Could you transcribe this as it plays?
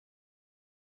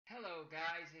Hello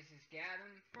guys, this is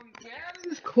Gavin from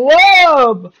Gavin's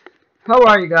Club! How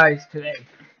are you guys today?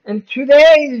 In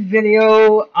today's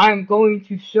video, I'm going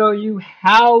to show you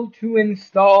how to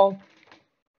install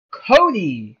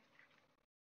Kodi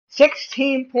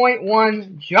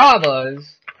 16.1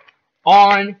 Javas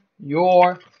on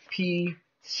your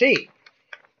PC.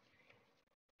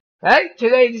 Okay,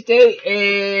 today's date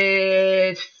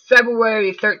is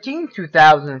February 13th,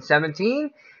 2017.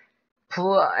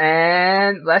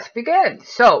 And let's begin.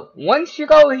 So, once you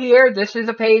go here, this is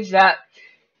a page that,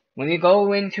 when you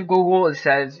go into Google, it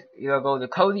says, you'll go to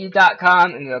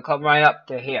Kodi.com and it'll come right up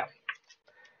to here.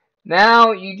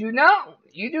 Now, you do not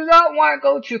want to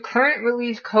go to current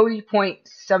release Kodi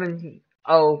 0.70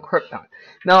 Krypton.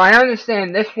 Now, I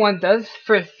understand this one does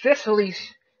officially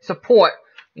support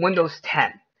Windows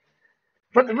 10.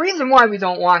 But the reason why we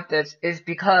don't want this is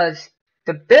because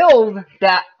the build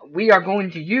that we are going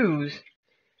to use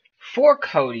for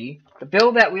Kodi,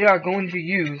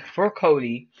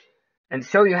 and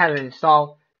show you how to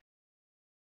install,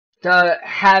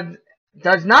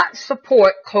 does not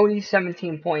support Kodi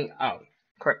 17.0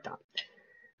 Krypton.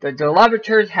 The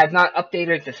developers have not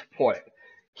updated to support it,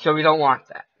 so we don't want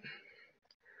that.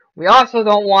 We also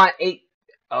don't want we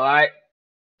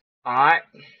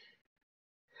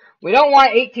don't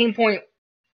want 18.0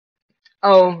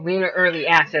 Lena early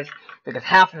access because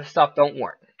half of the stuff don't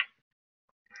work.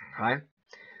 Okay.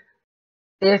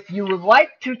 If you would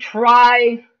like to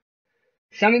try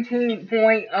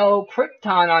 17.0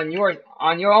 Krypton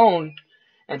on your own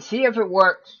and see if it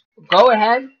works, go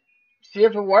ahead, see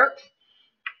if it works.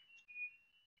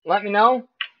 Let me know.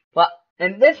 But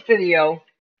in this video,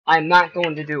 I'm not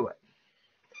going to do it.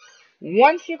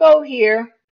 Once you go here,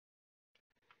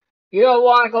 you don't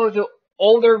want to go to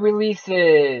older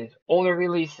releases.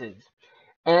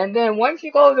 And then once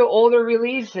you go to older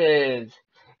releases,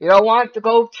 you don't want to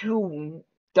go to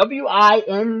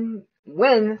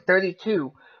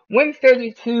Win32.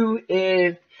 Win32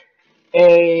 is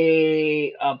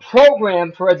a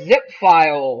program for a zip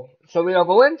file. So we'll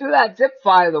go into that zip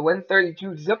file, the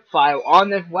Win32 zip file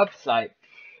on this website.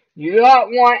 You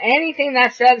don't want anything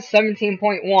that says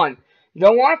 17.1. You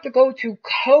don't want to go to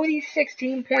Kodi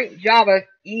 16.java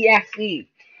exe.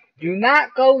 Do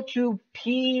not go to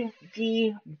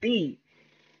PDB.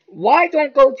 Why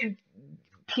don't go to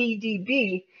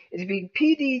PDB? Is because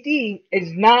PDB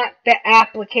is not the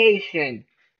application.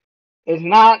 It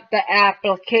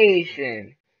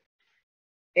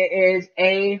is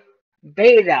a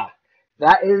beta.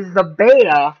 That is the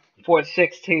beta for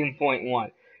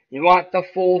 16.1. You want the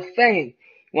full thing.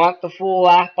 You want the full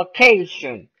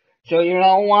application. So you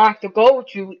don't want to go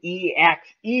to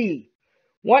exe.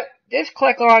 Just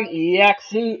click on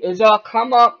exe. It'll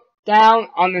come up down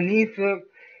underneath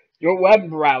your web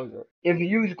browser. If you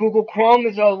use Google Chrome,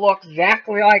 it'll look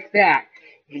exactly like that.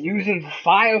 If you're using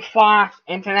Firefox,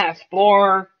 Internet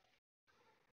Explorer,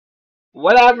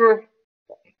 whatever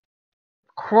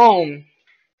Chrome,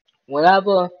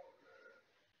 whatever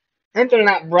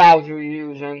internet browser you're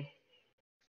using,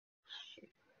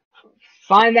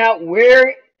 find out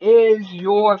where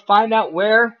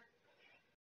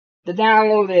the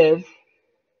download is.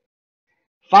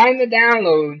 Find the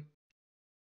download,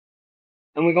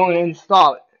 and we're going to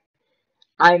install it.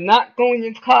 I'm not going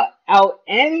to cut out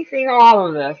anything out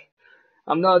of this.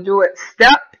 I'm going to do it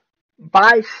step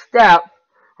by step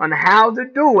on how to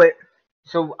do it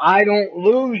so I don't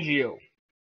lose you.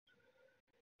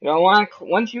 You don't want to,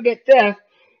 once you get this,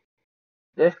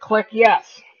 just click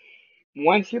yes.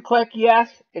 Once you click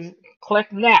yes,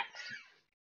 click next.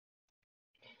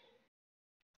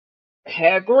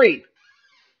 Agree.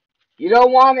 You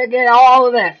don't want to get all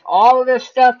of this. All of this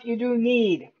stuff you do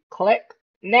need. Click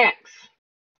next.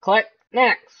 Click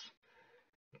next.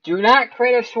 Do not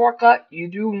create a shortcut. You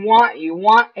want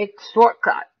a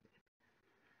shortcut.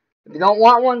 If you don't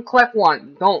want one, click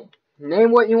one. Don't.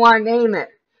 Name what you want to name it.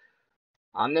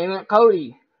 I'll name it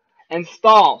Kodi.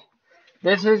 Install.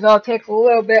 This is gonna take a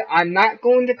little bit. I'm not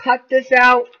going to cut this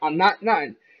out. I'm not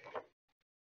done.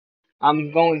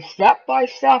 I'm going step by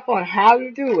step on how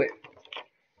to do it.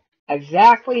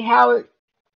 Exactly how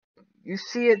you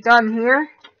see it done here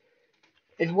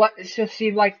is what it should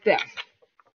seem like this.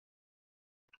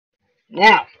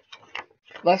 Now,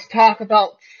 let's talk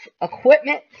about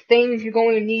equipment, things you're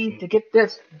going to need to get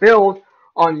this build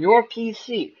on your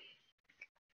PC.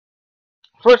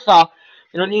 First off,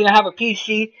 you don't need to have a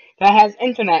PC that has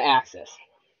internet access.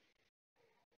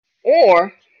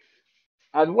 Or,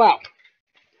 as well,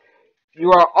 you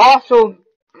are also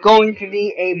going to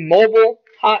need a mobile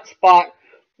hotspot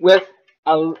with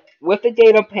a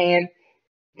data plan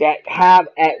that have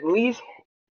at least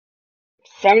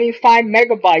 75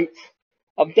 megabytes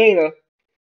of data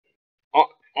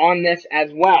on this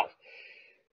as well.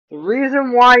 The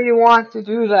reason why you want to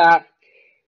do that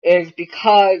is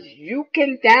because you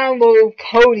can download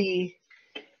Kodi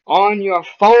on your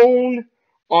phone,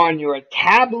 on your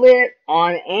tablet,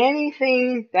 on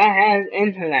anything that has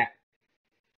internet.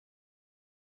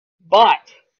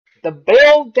 But the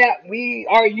build that we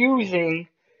are using,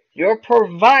 your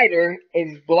provider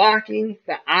is blocking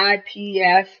the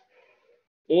IPS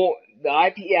or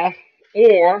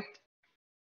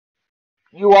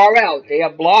URL. They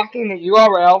are blocking the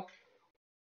URL.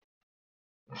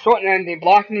 Shorten they're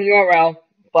blocking the URL,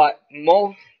 but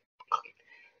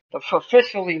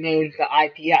officially names the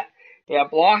IPS. They are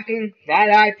blocking that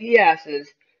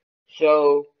IPS's,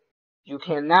 so you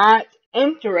cannot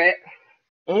enter it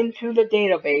into the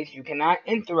database. You cannot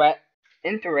enter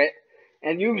it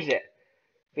and use it,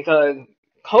 because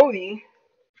Kodi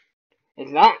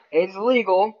it's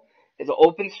legal. It's an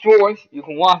open source. You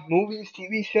can watch movies,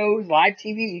 TV shows, live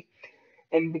TV,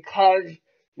 and because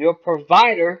your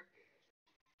provider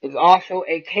is also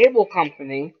a cable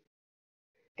company,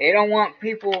 they don't want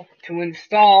people to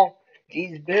install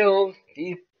these builds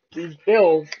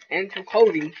into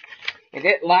Kodi and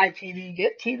get live TV,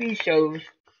 get TV shows,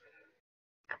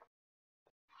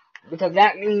 because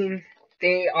that means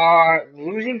they are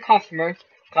losing customers.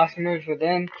 Customers will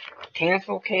then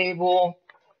cancel cable,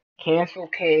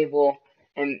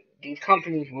 and these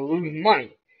companies will lose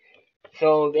money.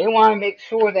 So they want to make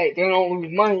sure that they don't lose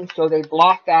money, so they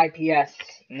block the IPS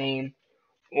name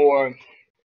or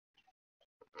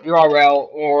URL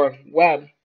or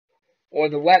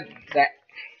that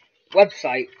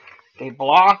website. They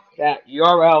block that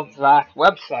URL /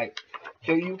 website,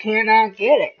 so you cannot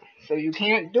get it. So you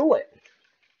can't do it.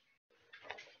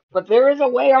 But there is a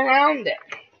way around it,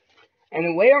 and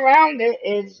the way around it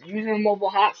is using a mobile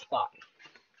hotspot.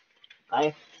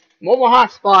 Right? Mobile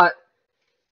hotspot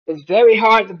is very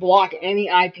hard to block any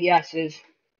IPSs.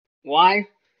 Why?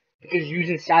 Because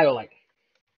using satellite.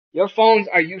 Your phones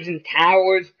are using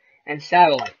towers and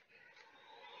satellite.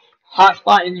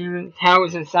 Hotspot is using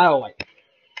towers and satellite.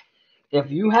 If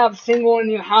you have single in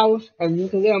your house and you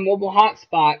can get a mobile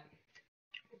hotspot,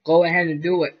 go ahead and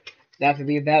do it. That would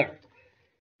be better.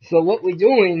 So what we're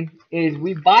doing is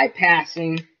we're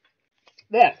bypassing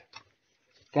this.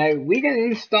 Okay, we can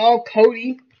install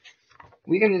Kodi.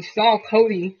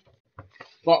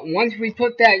 But once we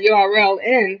put that URL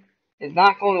in, it's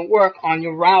not going to work on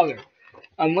your router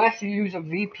unless you use a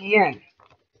VPN.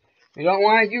 If you don't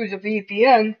want to use a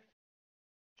VPN,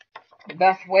 the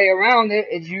best way around it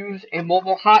is use a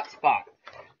mobile hotspot.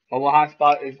 Mobile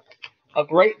hotspot is a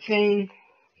great thing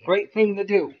to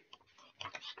do.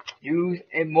 Use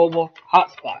a mobile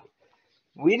hotspot.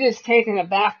 We just taking a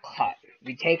back cut.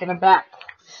 We taking a back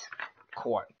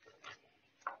cord.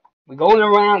 We're going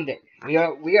around it. We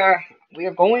are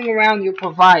going around your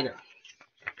provider.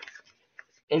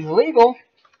 It's legal.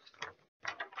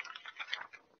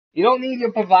 You don't need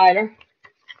your provider.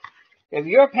 If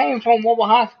you're paying for a mobile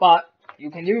hotspot,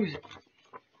 you can use it.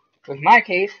 With my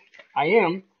case, I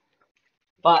am.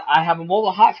 But I have a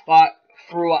mobile hotspot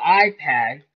through an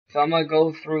iPad. So I'm going to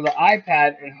go through the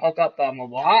iPad and hook up the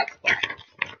mobile hotspot.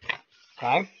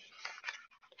 Okay?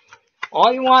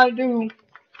 All you want to do,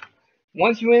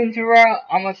 once you enter,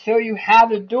 I'm going to show you how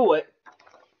to do it.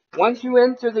 Once you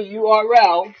enter the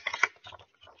URL,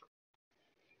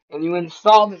 and you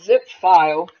install the zip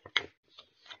file,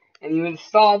 and you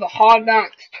install the Hard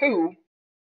Knocks 2,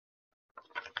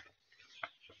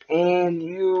 and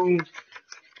you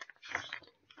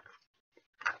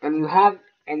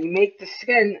make the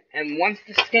skin, and once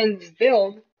the skin is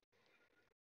built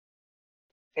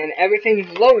and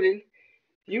everything's loaded,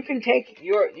 you can take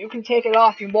it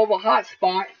off your mobile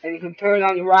hotspot and you can turn it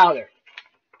on your router.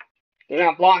 They're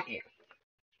not blocking it.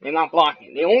 They're not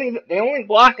blocking it. They only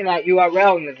blocking that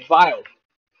URL in the files.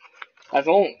 That's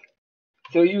only.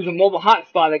 So you use a mobile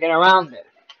hotspot to get around it.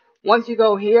 Once you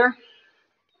go here,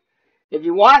 if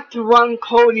you want to run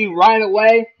Kodi right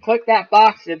away, click that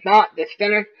box. If not, it's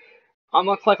finished. I'm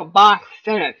going to click a box,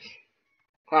 finish.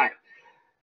 Alright.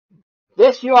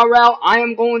 This URL, I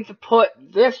am going to put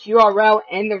this URL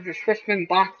in the description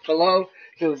box below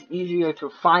so it's easier to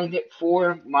find it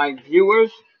for my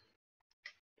viewers.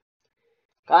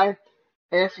 Okay?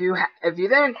 If you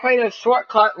didn't create a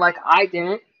shortcut like I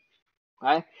didn't,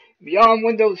 okay? If you're on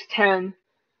Windows 10,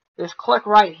 just click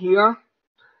right here.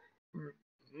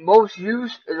 Most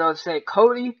used, it'll say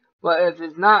Kodi, but if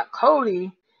it's not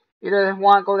Kodi, you don't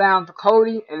want to go down to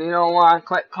Kodi, and you don't want to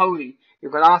click Kodi. You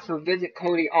can also visit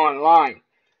Kodi online.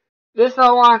 This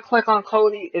I want to click on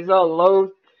Kodi is a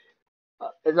load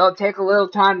It'll take a little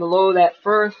time to load at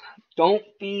first. Don't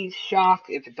be shocked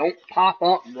if it don't pop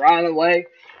up right away.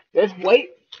 Just wait.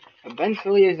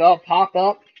 Eventually it'll pop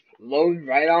up, load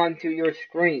right onto your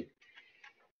screen.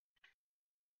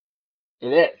 It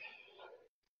is.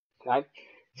 Okay?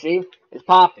 See? It's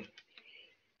popping.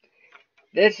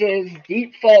 This is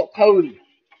default Kodi.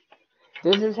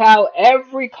 This is how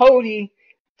every Kodi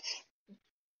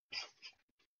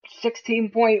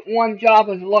 16.1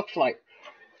 Java looks like.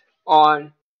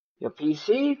 On your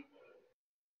PC,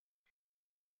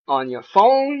 on your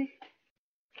phone,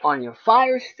 on your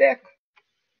Fire Stick,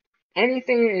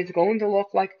 anything is going to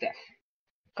look like this.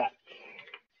 Okay.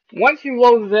 Once you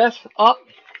load this up,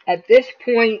 at this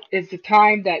point is the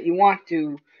time that you want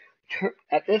to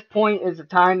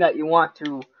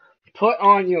put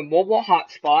on your mobile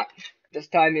hotspot. This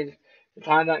time is the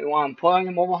time that you want to put on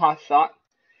your mobile hotspot.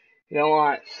 You don't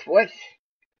want to switch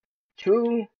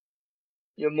to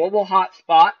your mobile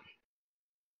hotspot.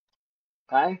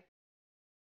 Okay?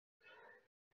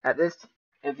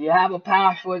 If you have a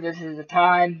password, this is the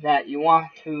time that you want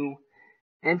to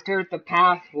enter the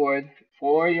password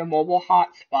for your mobile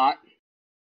hotspot.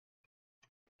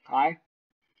 Okay?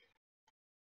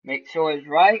 Make sure it's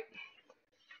right.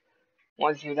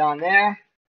 Once you're done there,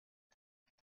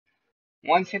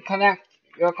 once you connect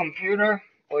your computer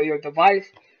or your device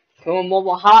to a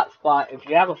mobile hotspot, if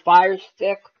you have a Fire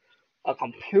Stick, a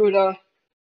computer,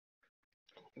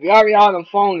 if you're already on the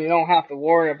phone, you don't have to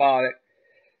worry about it.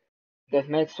 Just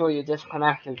make sure you're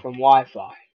disconnected from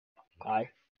Wi-Fi. Okay?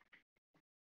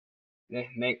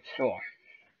 Just make sure.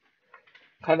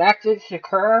 Connected,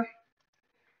 secure.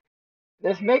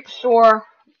 Just make sure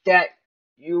that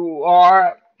you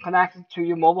are connected to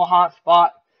your mobile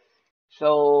hotspot.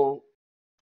 So,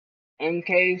 in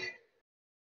case,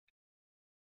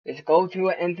 just go to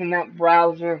an internet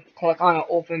browser, click on an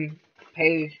open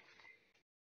page,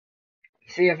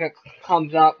 see if it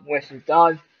comes up, which it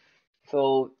does.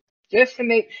 So, just to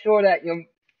make sure that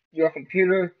your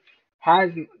computer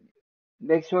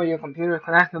make sure your computer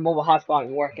connects to the mobile hotspot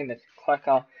and working,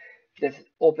 just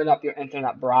open up your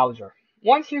internet browser.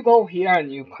 Once you go here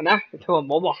and you connect it to a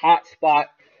mobile hotspot,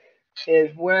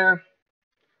 is where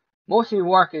most of your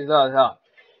work is done.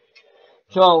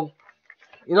 So,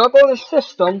 you don't go to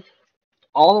System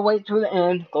all the way to the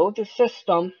end. Go to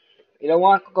System. You don't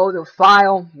want to go to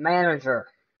File Manager.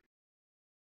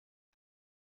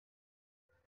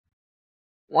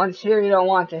 Once here, you don't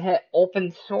want to hit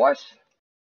Open Source.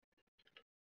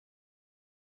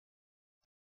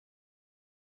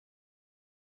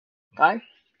 Okay?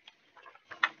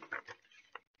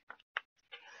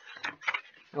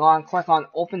 You want to click on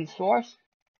Open Source.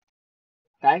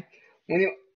 Okay? When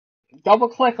you double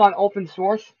click on Open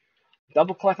Source,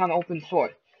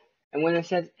 and when it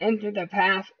says enter the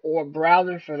path or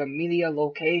browser for the media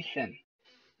location,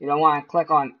 you don't want to click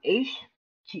on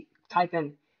type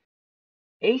in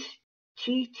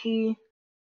HTTP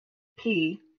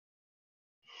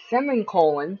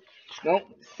semicolon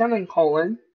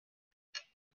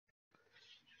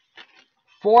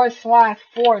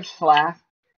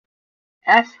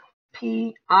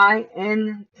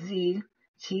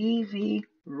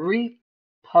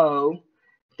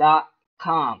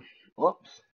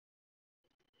Whoops.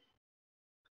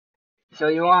 So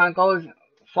you want to go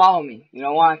follow me. You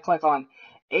don't want to click on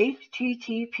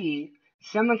HTTP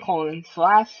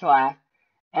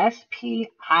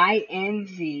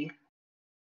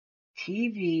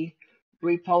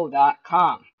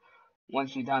spinztvrepo.com.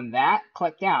 Once you've done that,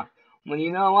 click down. When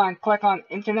you don't want to click on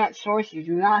internet source, you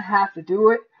do not have to do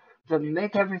it. To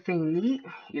make everything neat,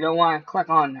 you don't want to click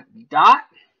on dot.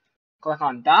 Click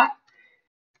on dot.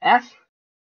 SPINZ.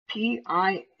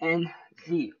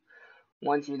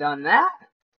 Once you've done that,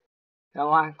 you don't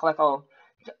want to click on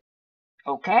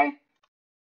OK.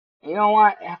 You don't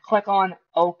want to click on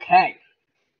OK.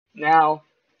 Now,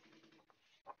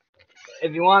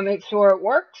 if you want to make sure it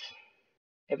works,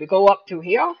 if you go up to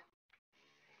here,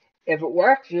 if it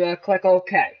works, you're going to click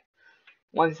OK.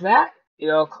 Once that,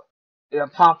 it'll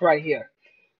pop right here.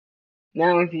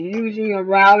 Now, if you're using your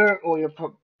router or your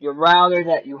router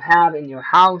that you have in your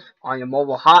house on your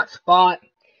mobile hotspot,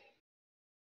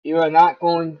 you are not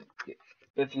going.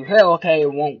 If you hit OK,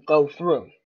 it won't go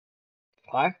through.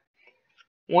 Okay.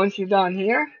 Once you're done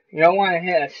here, you don't want to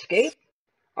hit Escape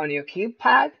on your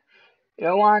keypad. You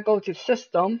don't want to go to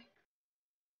System.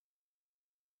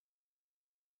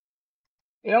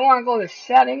 You don't want to go to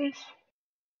Settings.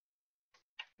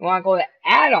 You want to go to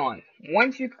Add-on.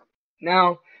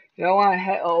 Now, you don't want to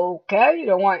hit OK. You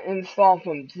don't want to install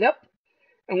from zip.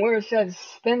 And where it says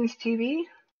Spinztvrepo,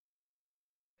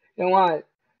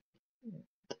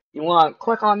 you want to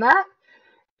click on that.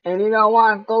 And you don't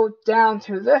want to go down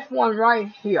to this one right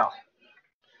here.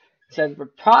 It says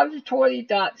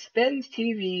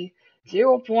repository.spinztv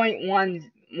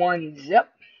 0.11 zip.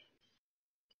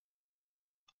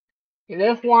 You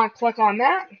just want to click on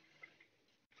that.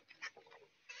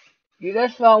 You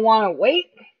just want to wait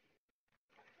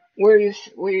where you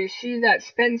see that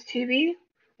Spinztv.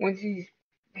 Once you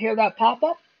hear that pop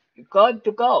up, you're good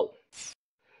to go.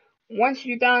 Once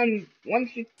you're done,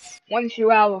 once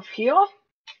you're out of here,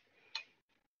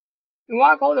 you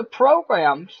want to go to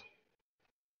programs.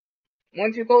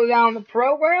 Once you go down to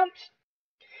programs,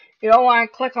 you don't want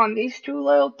to click on these two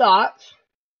little dots.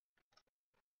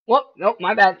 Whoop, nope,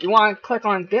 my bad. You want to click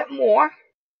on get more.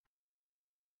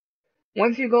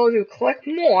 Once you go to click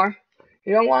more,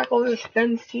 you don't want to go to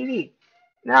Spinztv.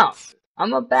 Now, I'm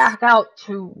going to back out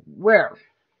to where?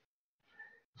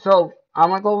 So, I'm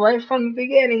going to go right from the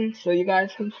beginning so you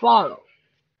guys can follow.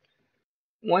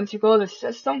 Once you go to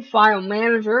System File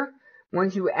Manager,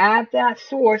 once you add that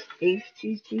source,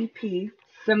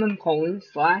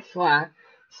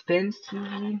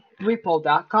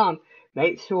 http://spinztvrepo.com,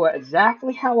 make sure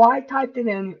exactly how I typed it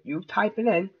in, you type it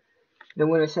in. Then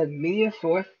when it says media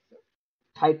source,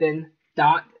 type in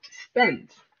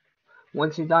 .spinz.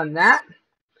 Once you've done that,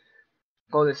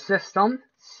 go to System,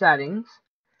 Settings,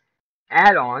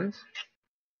 Add-ons.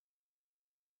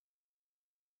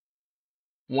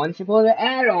 Once you go to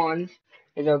Add-ons,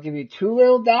 it'll give you two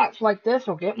little dots like this,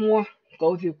 or get more,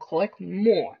 go to click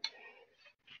more.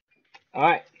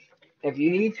 Alright, if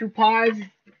you need to pause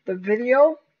the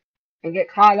video and get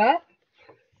caught up,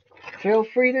 feel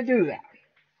free to do that.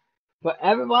 But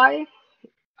everybody,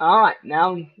 alright,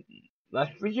 now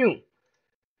let's resume.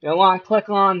 You don't want to click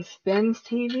on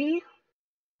Spinztv.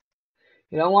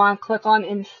 You don't want to click on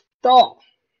install.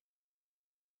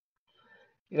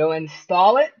 You don't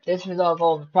install it. This is a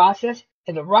whole process.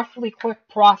 It's a roughly quick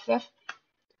process.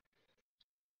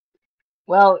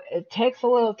 Well, it takes a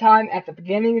little time. At the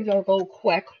beginning, it'll go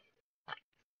quick.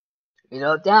 You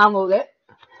don't download it.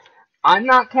 I'm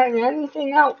not cutting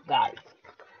anything out, guys.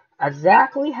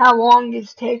 Exactly how long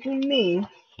it's taking me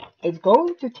is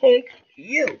going to take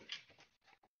you.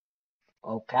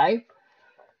 Okay?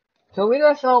 So we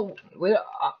just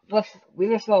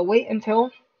wait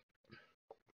until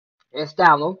it's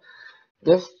download.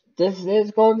 This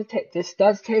is going to take. This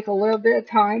does take a little bit of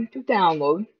time to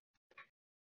download.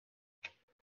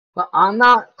 But I'm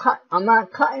not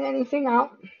cutting anything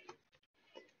out.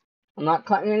 I'm not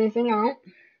cutting anything out.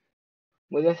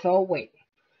 We just all wait.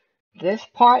 This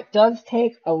part does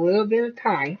take a little bit of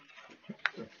time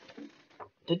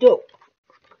to do.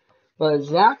 But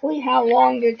exactly how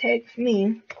long it takes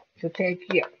me to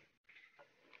take you.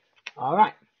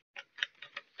 Alright.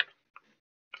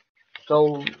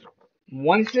 So,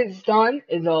 once it's done,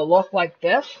 it'll look like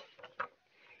this.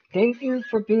 Thank you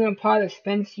for being a part of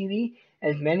Spinztv.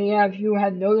 As many of you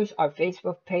have noticed, our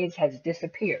Facebook page has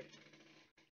disappeared.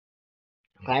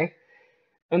 Okay?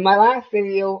 In my last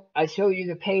video, I showed you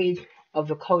the page of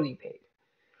the Kodi page.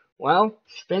 Well,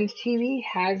 Spinztv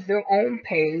has their own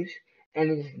page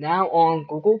and is now on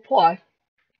Google+,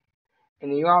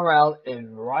 and the URL is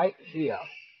right here.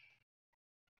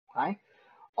 Okay?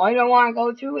 All you don't want to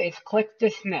go to is click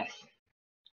dismiss.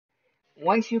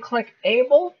 Once you click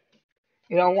able,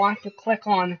 you don't want to click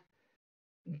on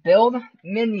build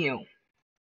menu.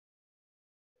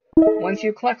 Once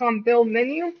you click on build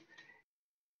menu,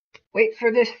 wait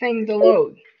for this thing to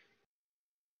load.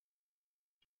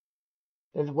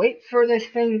 Just wait for this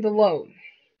thing to load.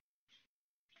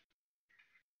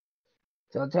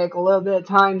 So it'll take a little bit of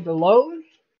time to load.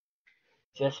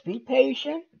 Just be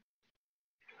patient.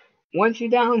 Once you're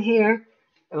down here,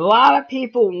 a lot of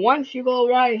people, once you go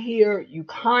right here, you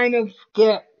kind of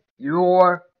get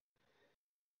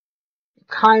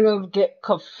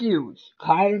confused.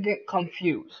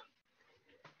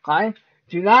 Okay?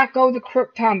 Do not go to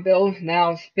Krypton builds.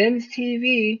 Now,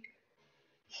 Spinztv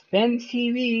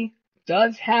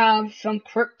does have some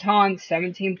Krypton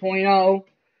 17.0,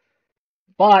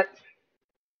 but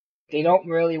they don't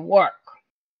really work.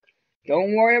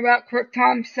 Don't worry about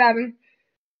Krypton 7.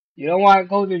 You don't want to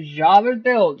go to Java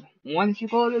build. Once you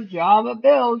go to Java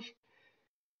builds,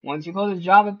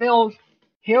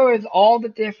 here is all the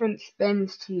different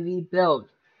Spinztv builds.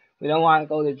 We don't want to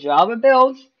go to Java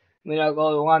builds. We don't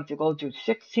want to go to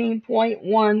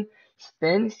 16.1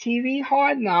 Spinztv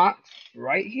Hard Knocks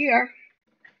right here.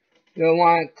 You don't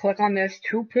want to click on this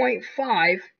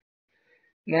 2.5.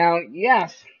 Now,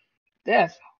 yes,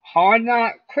 this Hard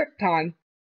Knock Krypton.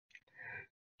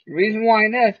 The reason why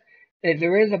this is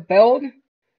there is a build,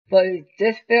 but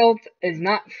this build is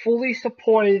not fully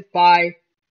supported by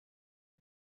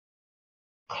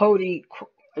Kodi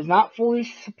is not fully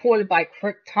supported by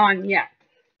Krypton yet.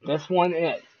 This one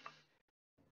is.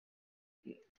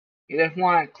 You just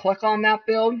want to click on that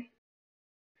build.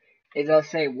 It'll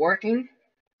say working.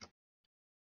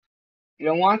 You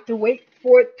don't want to wait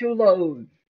for it to load.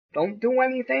 Don't do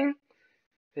anything.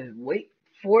 Just wait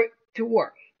for it to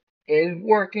work. It is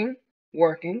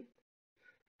working.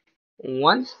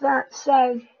 Once that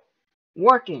says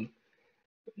working,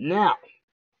 now,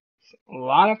 a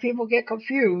lot of people get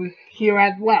confused here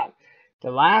as well.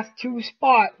 The last two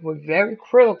spots were very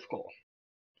critical.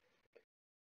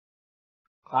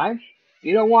 Okay?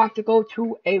 You don't want to go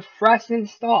to a fresh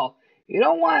install. You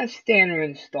don't want a standard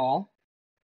install.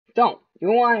 Don't. You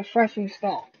want a fresh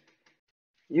install.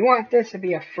 You want this to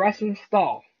be a fresh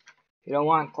install. You don't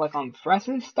want to click on fresh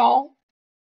install.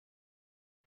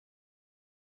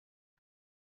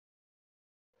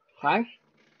 Okay?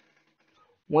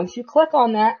 Once you click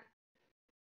on that,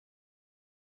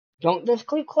 don't just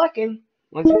keep clicking.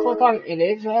 Once you click on it,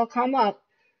 it'll come up.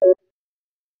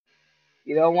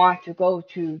 You don't want to go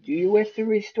to, do you wish to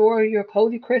restore your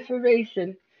Kodi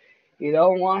preservation? You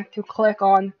don't want to click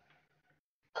on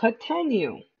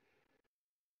continue.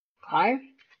 Okay?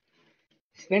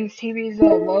 Spinztvrepo's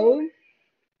load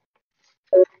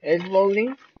is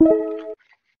loading.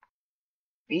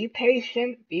 Be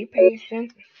patient.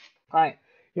 Okay.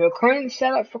 Your current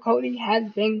setup for Kodi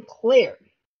has been cleared.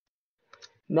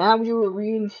 Now you will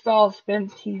reinstall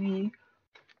Spinztvrepo.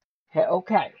 Hit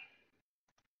OK.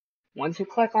 Once you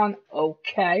click on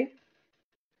OK,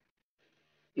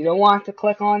 you don't want to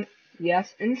click on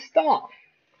yes, install.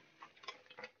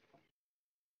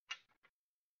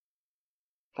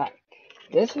 Okay.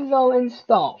 This is all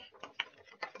installed.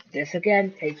 This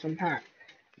again takes some time.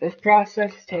 This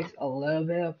process takes a little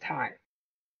bit of time.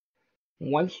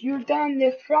 Once you're done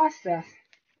this process,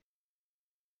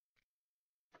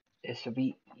 this will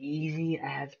be easy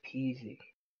as peasy.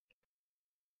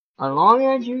 As long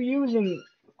as you're using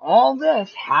all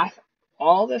this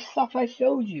stuff I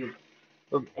showed you,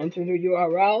 from entering the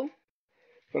URL,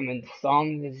 from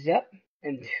installing the zip,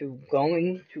 and to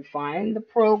going to find the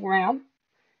program,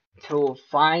 to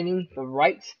finding the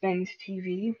right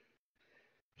Spinztvrepo,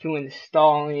 to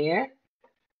installing it,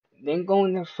 then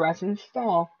going to fresh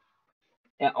install.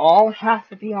 It all has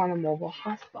to be on a mobile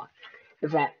hotspot.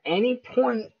 If at any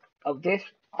point of this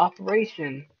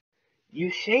operation you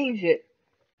change it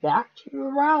back to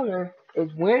your router,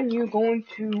 is when you're going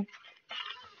to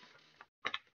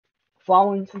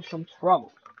fall into some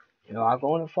trouble. You are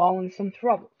going to fall into some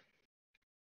trouble.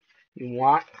 You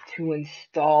want to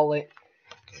install it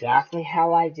exactly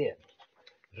how I did.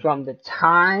 From the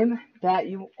time that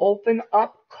you open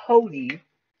up Kodi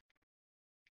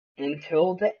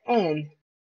until the end,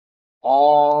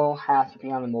 all has to be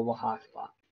on the mobile hotspot.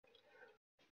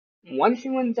 Once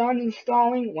you're done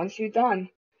installing, once you're done,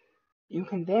 you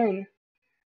can then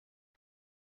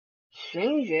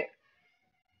change it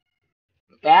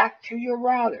back to your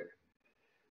router.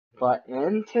 But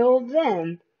until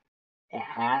then, it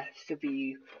has to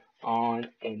be on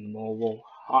a mobile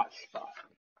hotspot.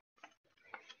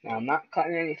 Now, I'm not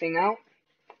cutting anything out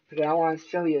because I want to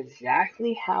show you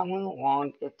exactly how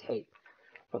long it takes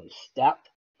from step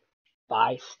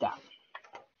by step.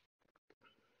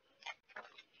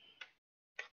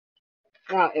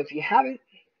 Now, if you haven't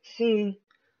seen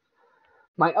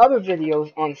my other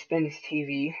videos on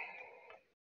Spinztvrepo,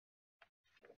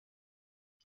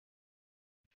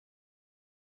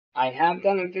 I have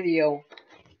done a video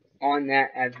on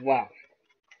that as well.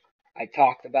 I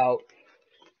talked about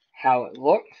how it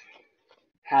looks,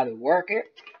 how to work it,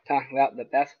 talk about the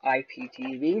best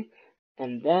IPTV,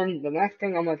 and then the next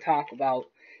thing I'm going to talk about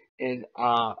is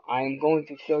I'm going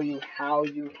to show you how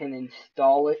you can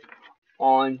install it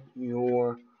on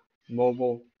your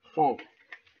mobile phone.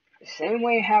 The same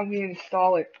way how we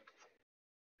install it,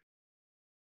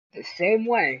 the same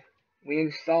way we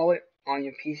install it on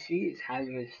your PC is how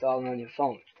you install it on your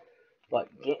phone. But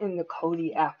getting the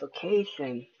Kodi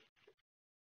application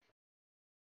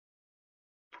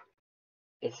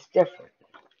is different.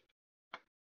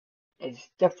 It's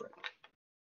different.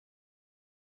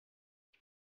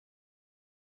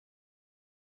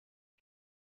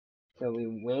 So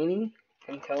we're waiting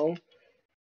until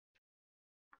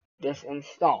this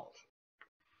installs.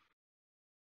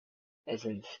 It's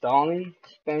installing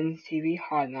Spinztvrepo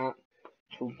Hardknot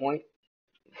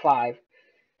 2.5.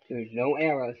 There's no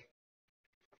errors.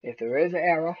 If there is an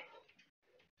error,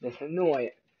 just ignore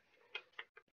it.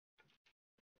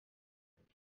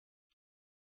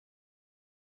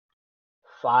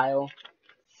 File,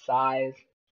 size,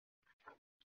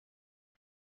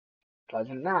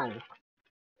 doesn't matter.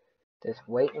 Just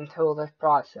wait until this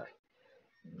process.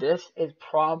 This is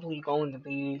probably going to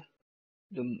be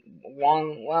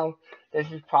this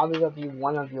is probably going to be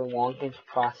one of your longest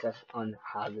process on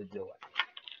how to do it.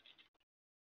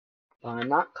 But I'm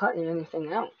not cutting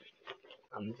anything out.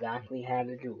 I'm exactly how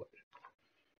to do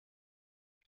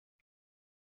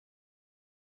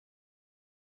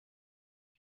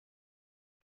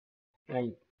it. Now,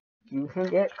 you can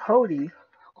get Kodi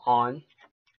on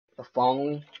the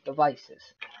following devices.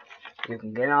 You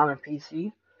can get it on a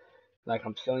PC, like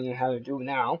I'm showing you how to do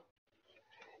now.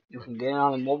 You can get it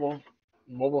on a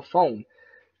mobile phone.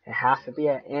 It has to be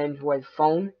an Android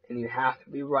phone, and you have to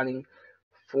be running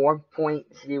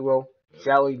 4.0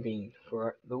 Jelly Bean for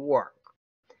it to work.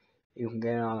 You can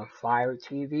get it on a Fire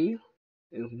TV.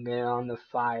 You can get it on the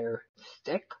Fire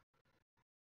Stick.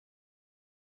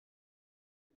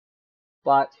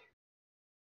 But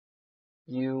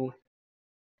you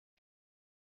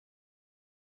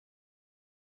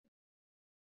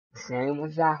same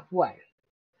exact way.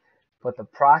 But the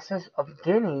process of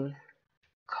getting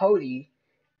Kodi,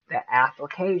 the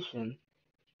application,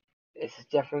 is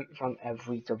different from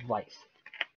every device.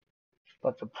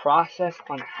 But the process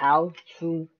on how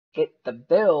to get the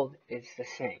build is the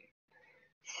same.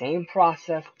 Same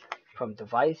process from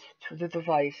device to the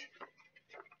device.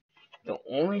 The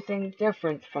only thing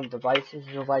different from device to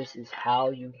device is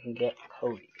how you can get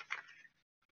Kodi.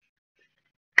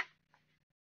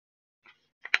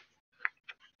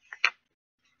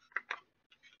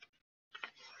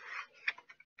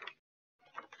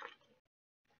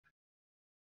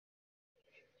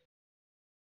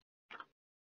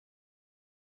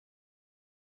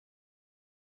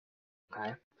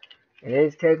 Okay? It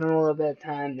is taking a little bit of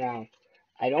time now.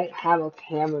 I don't have a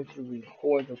camera to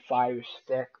record the Fire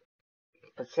Stick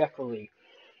specifically,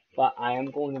 but I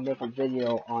am going to make a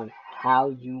video on how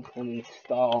you can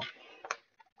install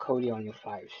Kodi on your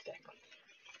Fire Stick.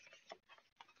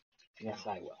 Yes,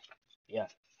 I will.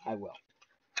 Yes, I will.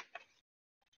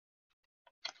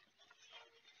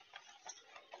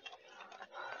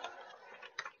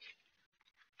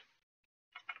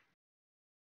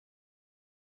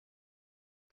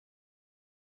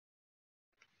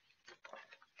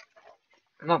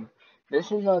 Remember, this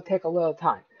is going to take a little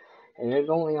time, and it's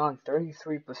only on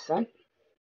 33%,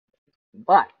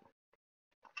 but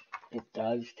it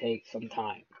does take some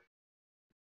time.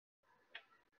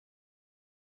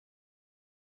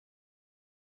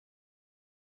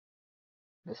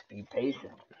 Just be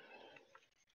patient.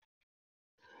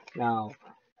 Now,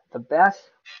 the best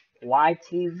live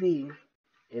TV,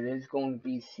 it is going to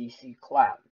be CC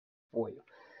Cloud for you.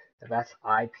 The best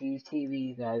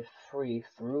IPTV that is free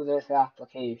through this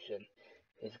application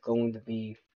is going to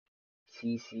be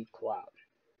CC Cloud.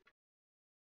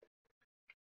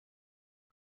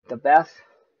 The best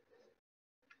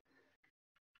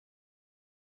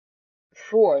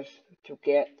source to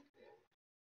get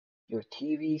your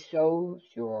TV shows,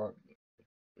 your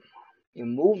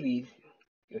movies,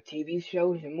 your TV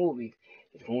shows and movies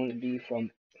is going to be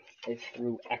through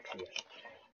Axios.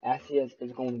 Axios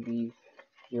is going to be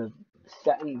your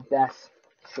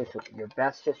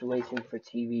best situation for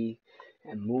TV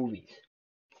and movies.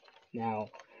 Now,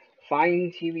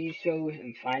 finding TV shows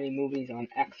and finding movies on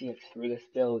Axios through this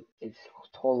build is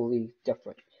totally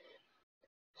different.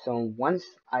 So once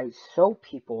I show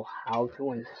people how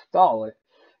to install it,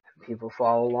 people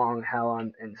follow along how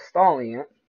I'm installing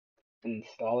it, and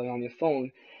install it on your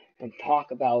phone, and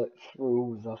talk about it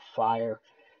through the Fire,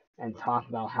 and talk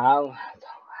about how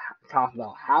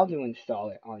to install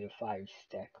it on your Fire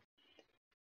Stick.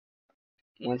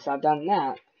 Once I've done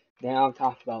that, then I'll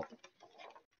talk about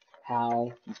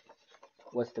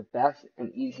what's the best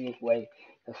and easiest way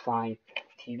to find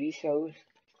TV shows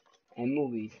and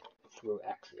movies through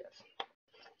Axios.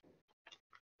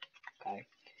 Okay.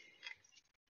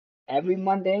 Every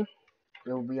Monday,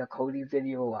 there will be a Kodi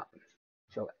video up.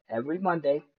 So every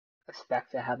Monday,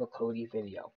 expect to have a Kodi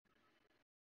video.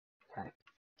 Okay.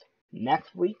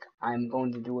 Next week, I'm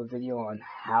going to do a video on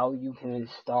how you can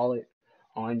install it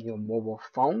on your mobile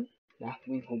phone. Next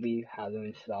week will be how to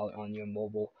install it on your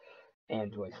mobile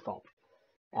Android phone.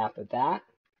 After that,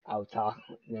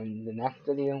 then the next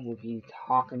video will be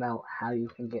talking about how you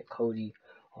can get Kodi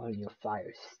on your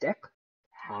Fire Stick,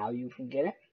 how you can get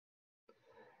it.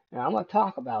 And I'm going to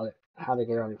talk about it, how to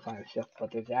get it on your Fire Stick,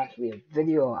 but there's actually a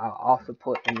video I'll also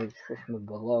put in the description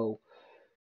below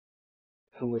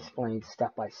who explains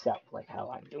step by step, like how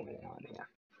I'm doing it on here.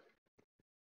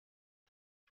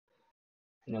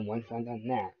 And then once I'm done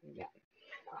that, yeah,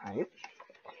 alright.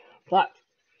 But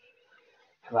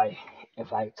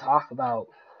if I talk about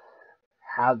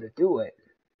how to do it,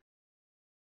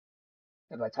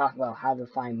 if I talk about how to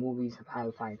find movies and how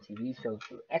to find TV shows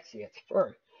through Exits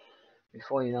first,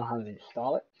 before you know how to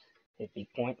install it, it'd be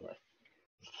pointless.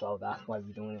 So that's why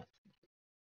we're doing it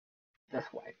this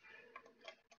way.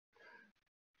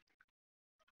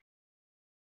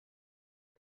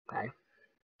 Okay.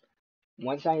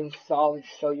 Once I install it,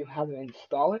 show you how to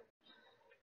install it,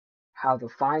 how to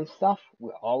find stuff.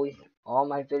 All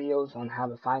my videos on how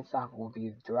to find stuff will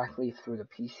be directly through the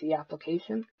PC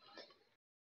application.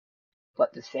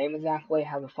 But the same exact way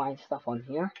how to find stuff on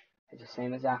here is the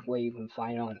same exact way you can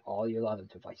find it on all your other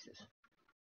devices.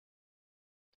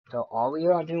 So all we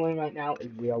are doing right now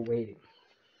is we are waiting.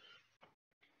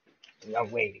 We are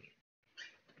waiting.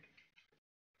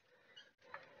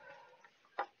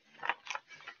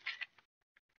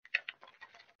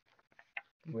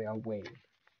 We are waiting.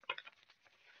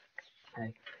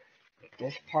 Okay.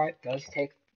 This part does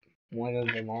take one of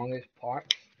the longest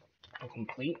parts to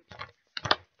complete.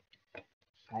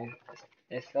 Okay.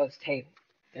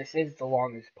 This is the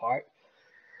longest part.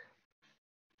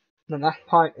 The next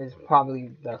part is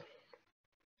probably the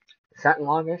second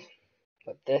longest,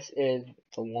 but this is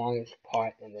the longest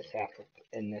part in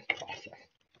this process.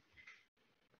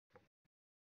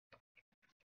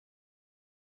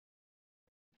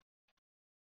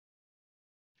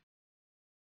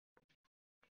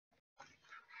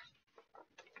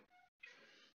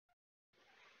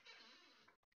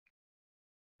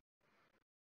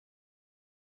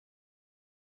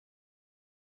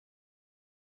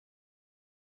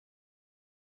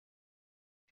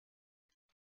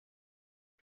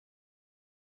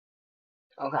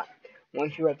 Okay.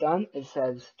 Once you are done, it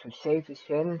says to save the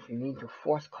settings, you need to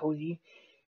force close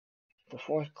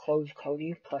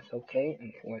Kodi, plus OK,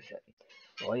 and force it.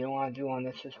 All you don't want to do on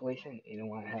this situation, you don't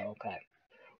want to hit OK.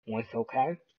 Once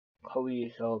OK,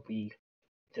 Kodi will be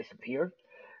disappeared.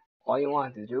 All you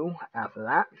want to do after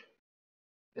that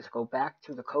is go back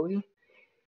to the Kodi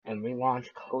and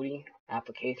relaunch Kodi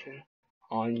application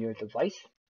on your device.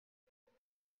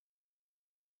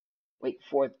 Wait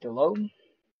for it to load.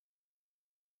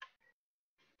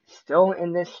 Still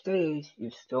in this stage,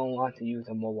 you still want to use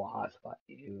a mobile hotspot.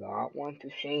 You do not want to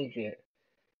change it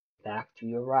back to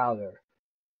your router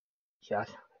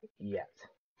just yet.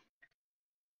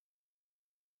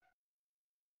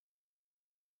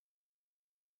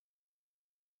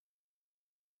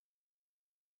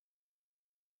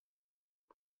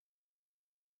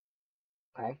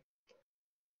 Okay?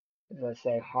 As I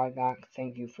say, Hard Knocks,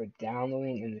 thank you for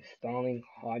downloading and installing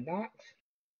Hard Knocks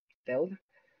build.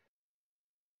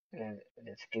 And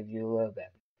let's give you a little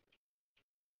bit.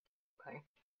 Okay?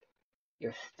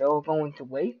 You're still going to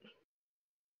wait.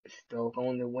 You're still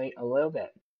going to wait a little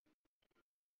bit.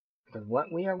 Because what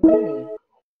we are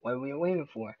waiting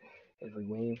for is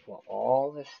we're waiting for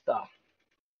all this stuff.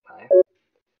 Okay?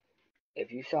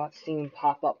 If you start seeing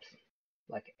pop-ups,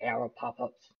 like error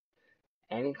pop-ups,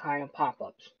 any kind of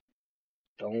pop-ups,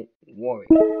 don't worry.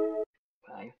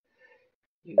 Okay?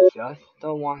 You just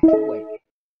don't want to wait.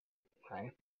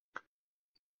 Okay?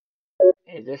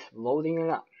 It's just loading it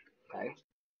up. Okay?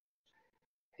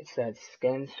 It says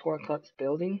scan shortcuts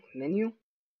building menu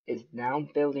is now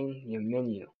building your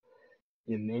menu.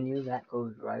 Your menu that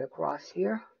goes right across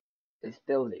here is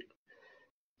building.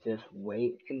 Just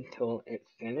wait until it's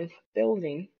finished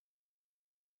building.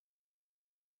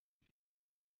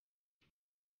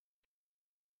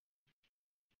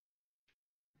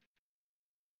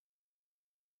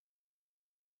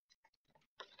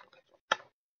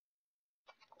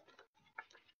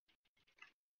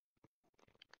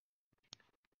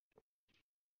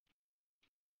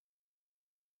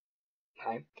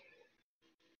 Okay?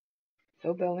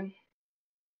 Still building.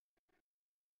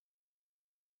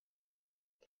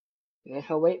 Just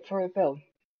wait for it to build.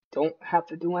 Don't have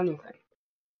to do anything.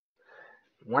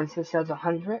 Once it says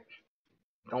 100,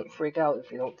 don't freak out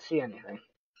if you don't see anything.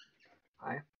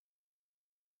 Alright?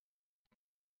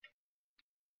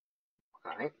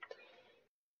 Alright?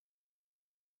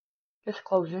 Just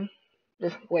closing.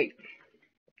 Just wait.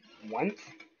 Once.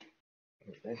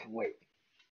 Just wait.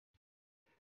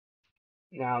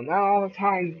 Now, not all the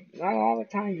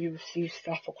time you see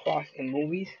stuff across the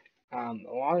movies. A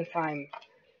lot of time,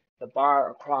 the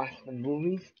bar across the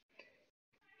movies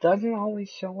doesn't always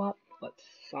show up, but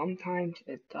sometimes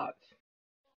it does.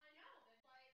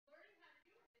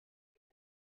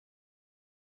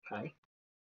 Okay?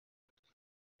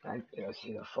 And you'll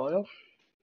see the photo.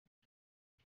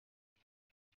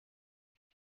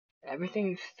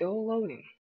 Everything's still loading.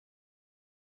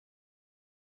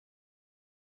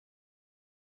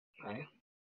 Okay?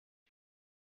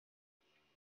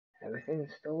 Everything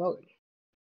is still loading.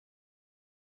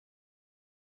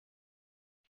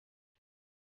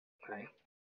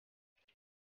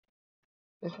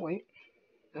 Just wait.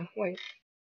 Just wait.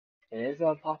 It is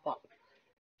gonna pop up.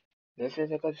 This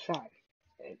is a good sign.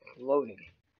 It's loading.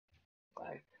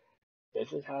 Okay.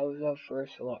 This is how the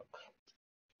first looks.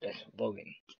 Just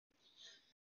loading.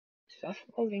 Just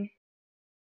loading.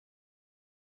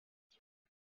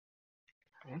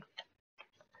 Okay.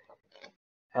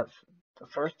 That's the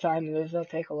first time it is gonna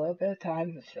take a little bit of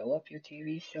time to show up your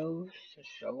TV shows, to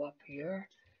show up here,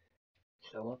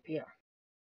 show up here.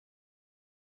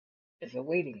 It's a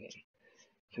waiting game.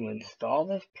 To install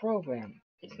this program,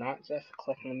 it's not just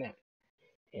clicking them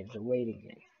in. It's a waiting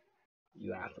game.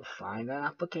 You have to find the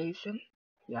application,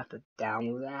 you have to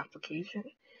download the application,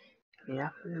 and you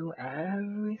have to do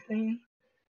everything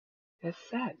it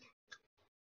says.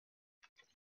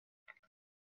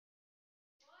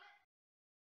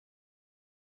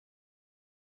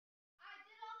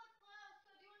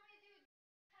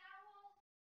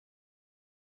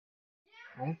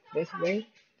 Okay? This way,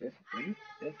 this way,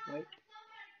 this way.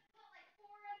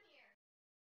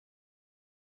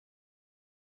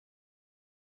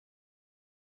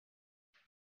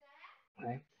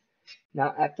 Okay?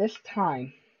 Now at this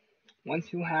time,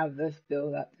 once you have this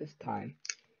build at this time,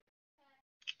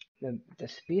 to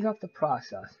speed up the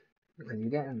process, because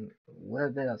you're getting a little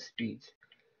bit of speed,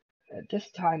 at this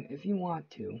time, if you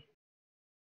want to,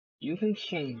 you can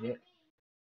change it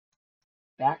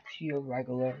back to your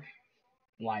regular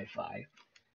Wi-Fi,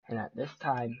 and at this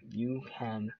time, you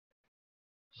can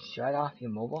shut off your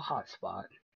mobile hotspot,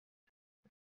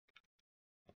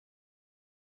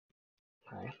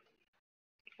 okay,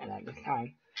 and at this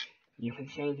time, you can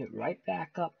change it right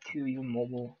back up to your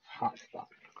mobile hotspot.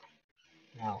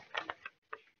 Now,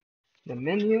 the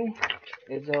menu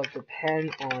is going to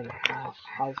depend on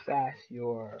how fast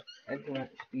your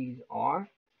internet speeds are,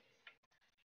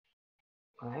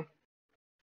 okay,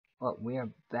 but we are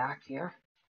back here.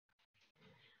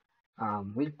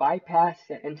 We bypass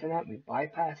the internet, we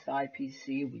bypass the IPC,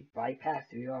 we bypass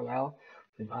the URL,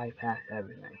 we bypass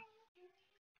everything.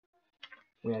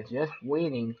 We are just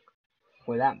waiting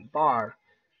for that bar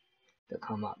to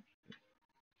come up.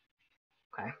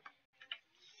 Okay?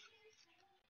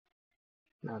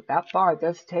 Now that bar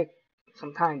does take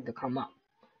some time to come up.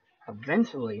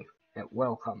 Eventually, it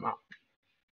will come up.